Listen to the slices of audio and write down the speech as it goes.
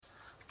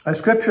Our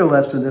scripture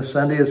lesson this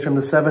Sunday is from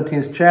the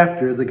 17th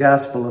chapter of the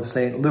Gospel of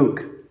St.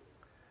 Luke.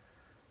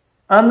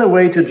 On the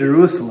way to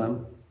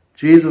Jerusalem,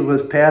 Jesus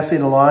was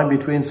passing along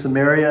between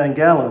Samaria and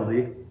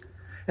Galilee,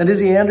 and as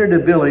he entered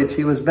a village,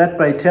 he was met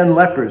by 10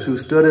 lepers who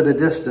stood at a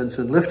distance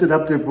and lifted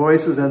up their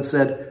voices and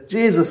said,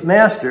 "Jesus,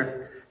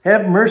 Master,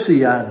 have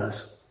mercy on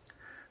us."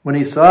 When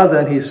he saw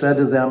them, he said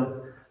to them,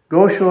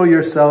 "Go show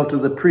yourself to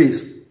the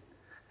priest."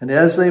 And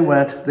as they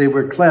went, they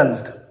were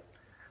cleansed.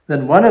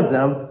 Then one of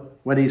them,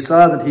 when he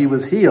saw that he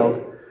was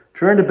healed,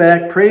 turned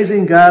back,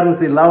 praising God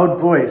with a loud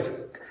voice,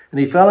 and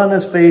he fell on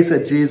his face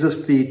at Jesus'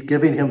 feet,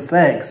 giving him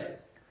thanks.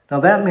 Now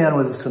that man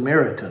was a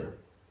Samaritan.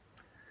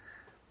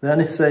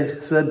 Then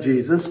said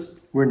Jesus,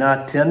 "Were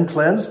not 10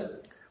 cleansed?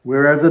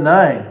 Where are the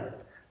 9?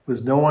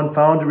 Was no one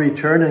found to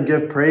return and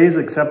give praise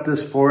except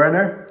this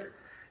foreigner?"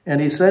 And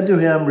he said to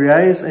him,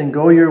 "Rise and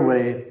go your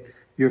way.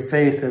 Your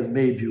faith has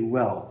made you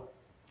well."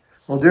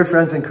 Well, dear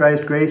friends in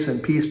Christ, grace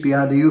and peace be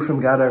unto you from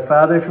God our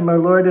Father, from our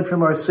Lord, and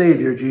from our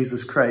Savior,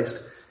 Jesus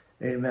Christ.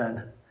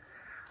 Amen.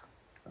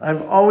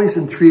 I'm always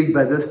intrigued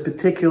by this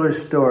particular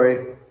story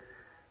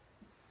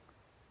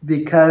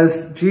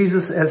because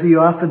Jesus, as he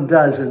often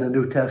does in the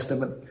New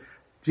Testament,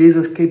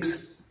 Jesus keeps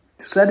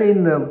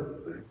setting the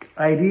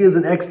ideas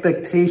and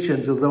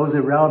expectations of those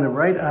around him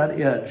right on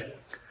edge.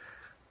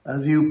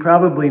 As you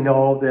probably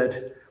know,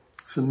 that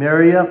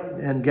Samaria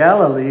and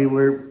Galilee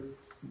were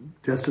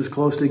just as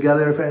close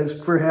together as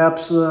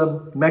perhaps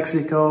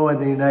Mexico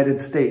and the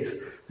United States.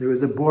 There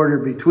was a border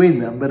between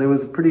them, but it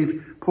was a pretty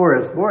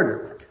porous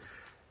border.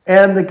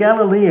 And the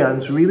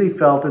Galileans really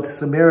felt that the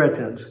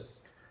Samaritans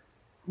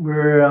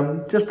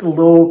were just a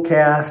low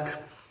caste,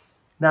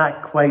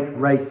 not quite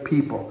right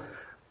people.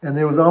 And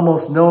there was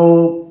almost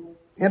no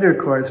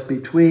intercourse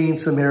between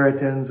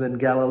Samaritans and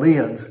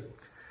Galileans.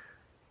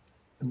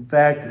 In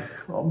fact,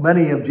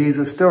 many of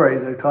Jesus'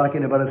 stories are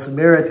talking about a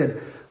Samaritan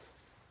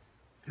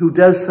who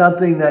does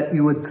something that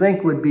you would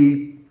think would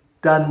be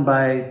done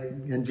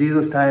in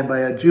Jesus' time by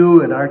a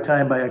Jew, in our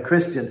time by a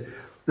Christian,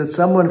 that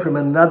someone from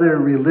another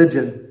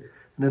religion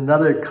and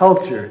another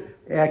culture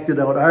acted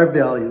out our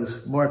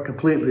values more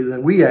completely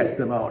than we act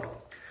them out.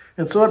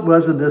 And so it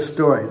was in this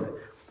story.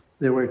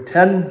 There were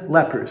 10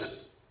 lepers.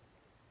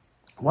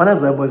 One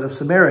of them was a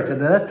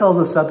Samaritan, and that tells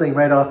us something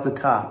right off the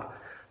top.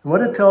 And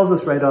what it tells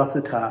us right off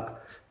the top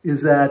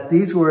is that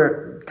these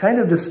were kind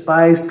of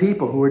despised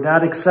people who were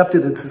not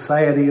accepted in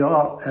society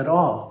at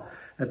all.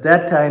 At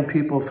that time,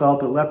 people felt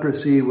that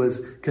leprosy was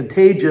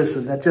contagious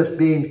and that just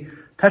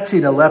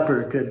touching a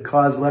leper could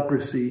cause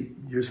leprosy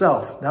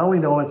yourself. Now we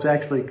know it's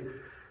actually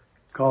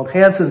called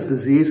Hansen's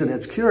disease and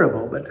it's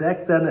curable, but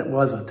back then it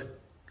wasn't.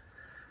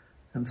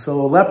 And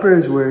so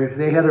lepers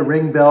they had to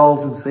ring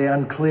bells and say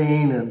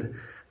unclean, and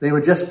they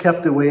were just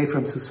kept away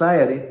from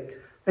society,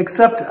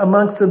 except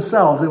amongst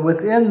themselves. And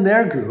within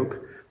their group,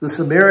 the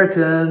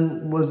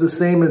Samaritan was the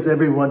same as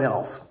everyone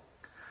else.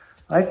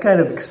 I've kind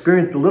of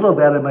experienced a little of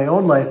that in my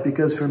own life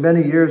because for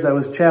many years I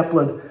was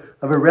chaplain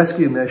of a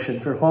rescue mission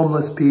for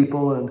homeless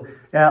people and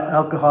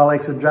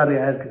alcoholics and drug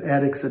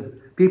addicts and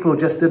people who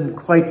just didn't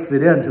quite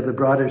fit into the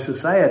broader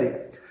society.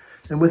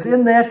 And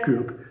within that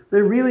group,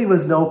 there really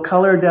was no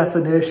color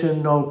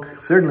definition,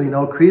 certainly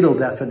no creedal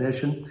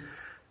definition.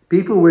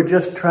 People were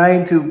just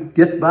trying to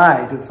get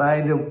by, to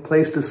find a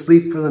place to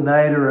sleep for the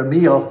night or a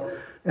meal.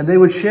 And they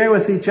would share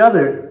with each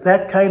other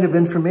that kind of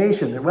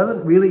information. There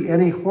wasn't really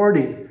any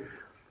hoarding.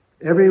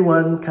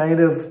 Everyone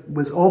kind of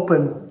was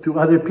open to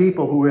other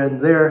people who were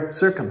in their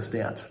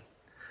circumstance.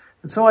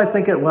 And so I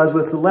think it was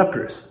with the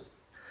lepers.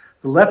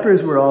 The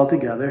lepers were all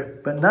together,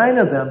 but 9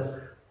 of them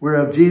were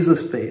of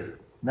Jesus' faith.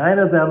 9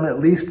 of them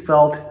at least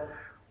felt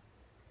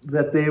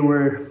that they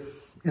were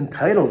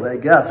entitled, I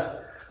guess,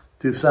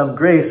 to some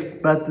grace,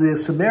 but the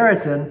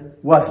Samaritan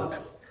wasn't.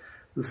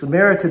 The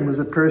Samaritan was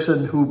a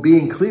person who,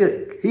 being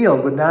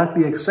healed, would not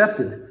be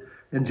accepted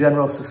in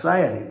general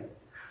society.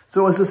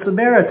 So it was the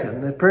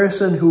Samaritan, the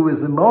person who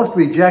was the most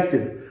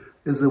rejected,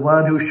 is the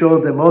one who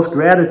showed the most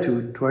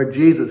gratitude toward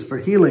Jesus for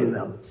healing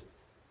them.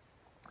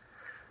 It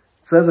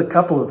says a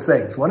couple of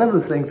things. One of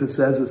the things it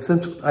says is,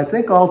 since I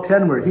think all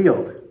 10 were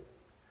healed,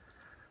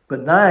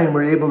 but 9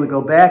 were able to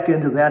go back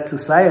into that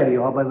society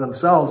all by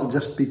themselves and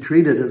just be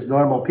treated as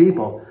normal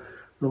people,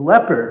 the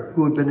leper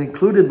who had been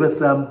included with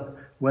them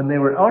when they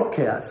were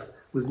outcasts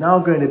was now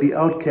going to be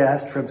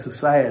outcast from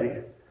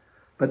society.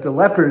 But the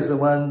leper is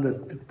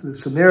the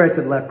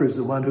Samaritan leper is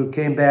the one who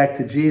came back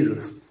to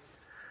Jesus.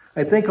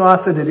 I think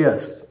often it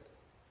is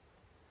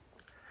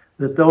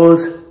that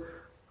those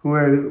who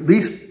are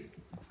least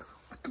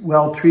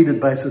well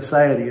treated by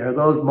society are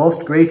those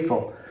most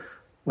grateful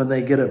when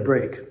they get a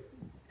break.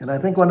 And I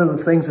think one of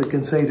the things it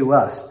can say to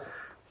us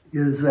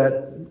is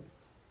that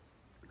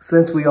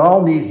since we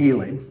all need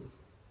healing,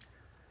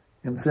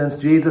 and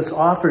since Jesus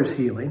offers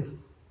healing,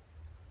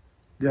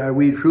 are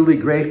we truly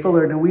grateful,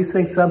 or do we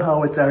think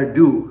somehow it's our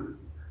due?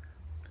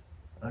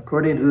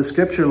 According to the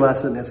scripture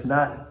lesson, it's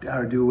not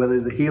our due, whether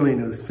the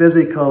healing is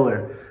physical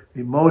or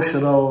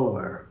emotional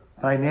or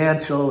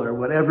financial or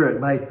whatever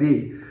it might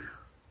be.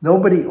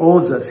 Nobody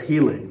owes us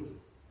healing.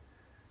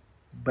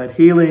 But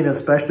healing,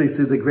 especially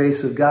through the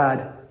grace of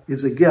God,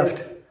 is a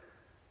gift.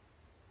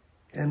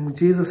 And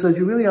Jesus said,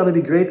 you really ought to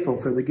be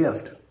grateful for the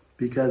gift,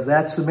 because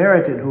that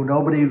Samaritan who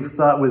nobody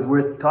thought was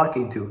worth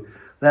talking to,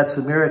 that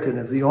Samaritan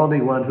is the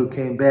only one who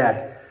came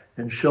back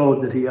and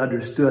showed that he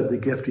understood the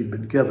gift he'd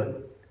been given.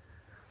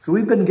 So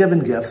we've been given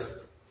gifts.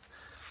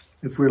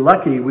 If we're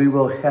lucky, we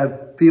will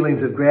have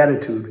feelings of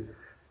gratitude,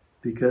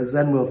 because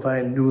then we'll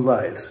find new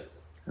lives.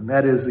 And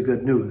that is the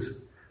good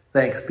news.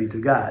 Thanks be to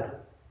God.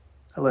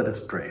 Now let us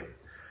pray.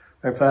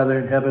 Our Father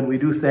in heaven, we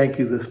do thank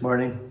you this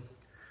morning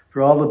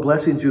for all the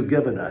blessings you've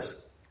given us.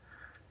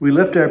 We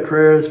lift our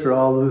prayers for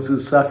all those who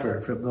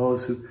suffer, from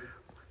those who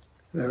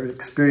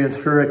experience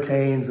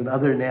hurricanes and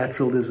other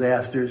natural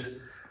disasters,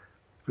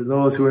 for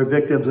those who are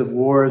victims of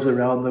wars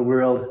around the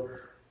world,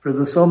 for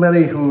the so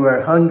many who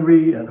are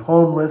hungry and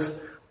homeless,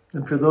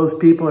 and for those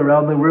people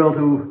around the world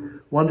who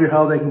wonder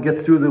how they can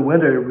get through the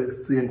winter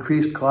with the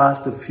increased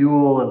cost of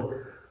fuel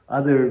and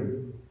other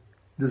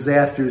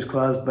disasters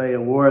caused by a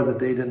war that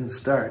they didn't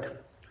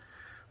start.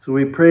 So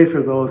we pray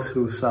for those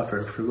who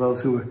suffer, for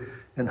those who are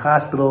in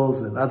hospitals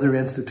and other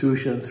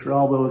institutions, for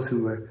all those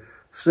who are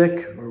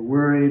sick or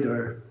worried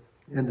or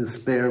in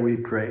despair, we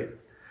pray.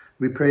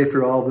 We pray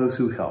for all those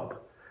who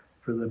help,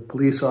 for the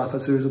police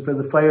officers and for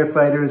the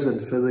firefighters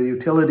and for the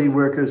utility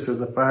workers, for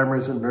the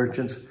farmers and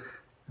merchants,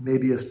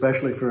 maybe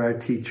especially for our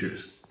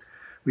teachers.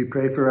 We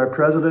pray for our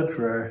president,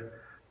 for our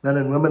men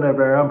and women of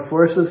our armed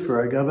forces, for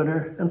our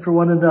governor, and for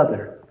one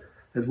another,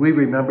 as we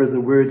remember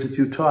the words that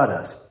you taught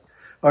us.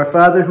 Our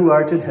Father who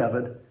art in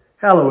heaven,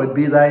 hallowed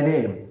be thy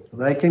name.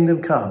 Thy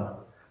kingdom come,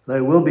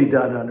 thy will be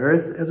done on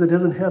earth as it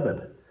is in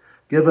heaven.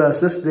 Give us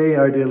this day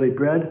our daily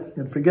bread,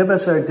 and forgive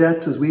us our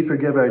debts as we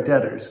forgive our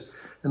debtors.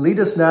 And lead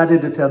us not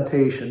into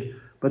temptation,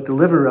 but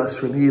deliver us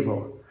from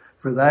evil.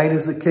 For thine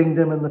is the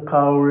kingdom and the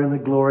power and the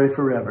glory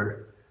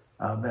forever.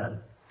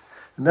 Amen.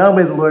 And now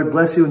may the Lord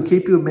bless you and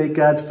keep you, and make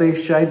God's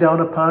face shine down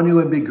upon you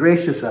and be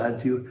gracious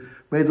unto you.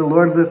 May the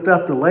Lord lift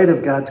up the light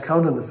of God's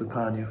countenance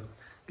upon you.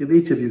 Give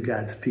each of you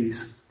God's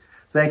peace.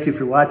 Thank you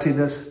for watching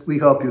us. We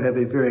hope you have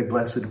a very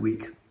blessed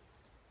week.